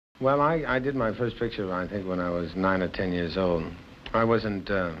Well, I did my first picture, I think, when I was 9 or 10 years old. I wasn't,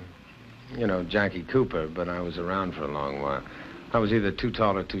 you know, Jackie Cooper, but I was around for a long while. I was either too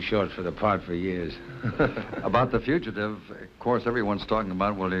tall or too short for the part for years. About The Fugitive, of course, everyone's talking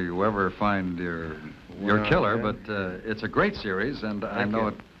about, will you ever find your killer, yeah. but it's a great series, and I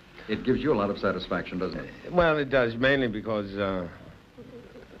know it gives you a lot of satisfaction, doesn't it? Well, it does, mainly because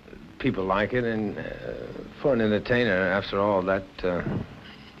people like it, and for an entertainer, after all,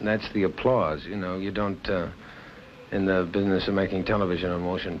 that's the applause. You know, you don't, in the business of making television or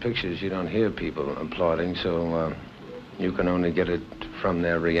motion pictures, you don't hear people applauding, so you can only get it from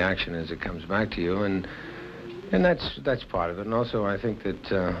their reaction as it comes back to you, and that's part of it. And also, I think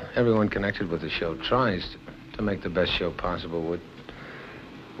that everyone connected with the show tries to make the best show possible,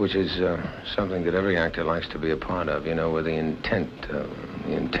 which is something that every actor likes to be a part of, you know, where the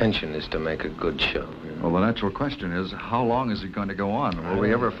intention is to make a good show. You know? Well, the natural question is, how long is it going to go on? Will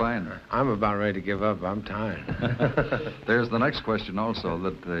we ever find her? I'm about ready to give up. I'm tired. There's the next question also,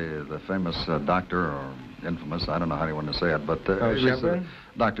 that the famous doctor, or infamous, I don't know how you want to say it, but Shepard?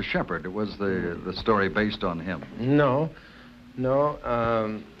 Dr. Shepard, it was the story based on him. No,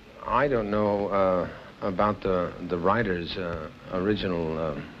 I don't know about the writer's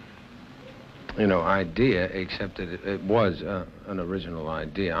original, you know, idea, except that it was an original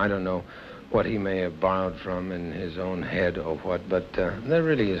idea. I don't know what he may have borrowed from in his own head or what, but there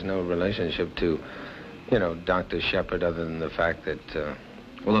really is no relationship to, you know, Dr. Shepard, other than the fact that...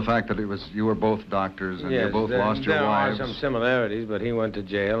 well, the fact that you were both doctors and yes, you both lost your wives. There are some similarities, but he went to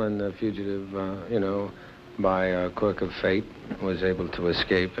jail, and the fugitive, you know, by a quirk of fate, was able to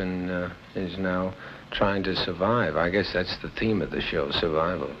escape and is now trying to survive. I guess that's the theme of the show,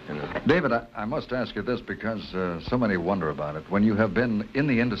 survival. You know? David, I must ask you this, because so many wonder about it. When you have been in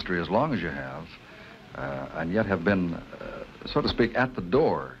the industry as long as you have, and yet have been, so to speak, at the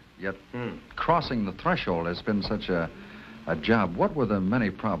door, yet crossing the threshold has been such a job. What were the many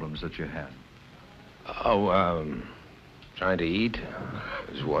problems that you had? Oh, trying to eat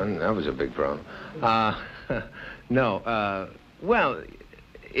was one. That was a big problem. No, well,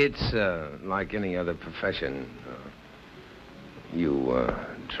 it's like any other profession. You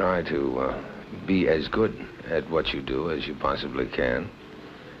try to be as good at what you do as you possibly can.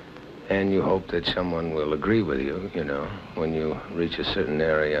 And you hope that someone will agree with you, you know, when you reach a certain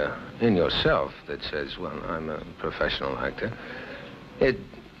area in yourself that says, well, I'm a professional actor. It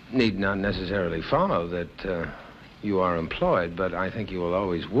need not necessarily follow that you are employed, but I think you will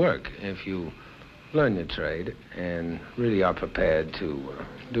always work if you learn your trade and really are prepared to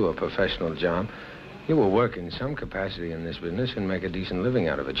do a professional job. You will work in some capacity in this business and make a decent living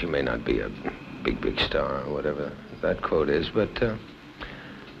out of it. You may not be a big star or whatever that quote is, but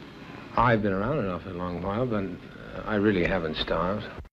I've been around an awfully long while, but I really haven't starved.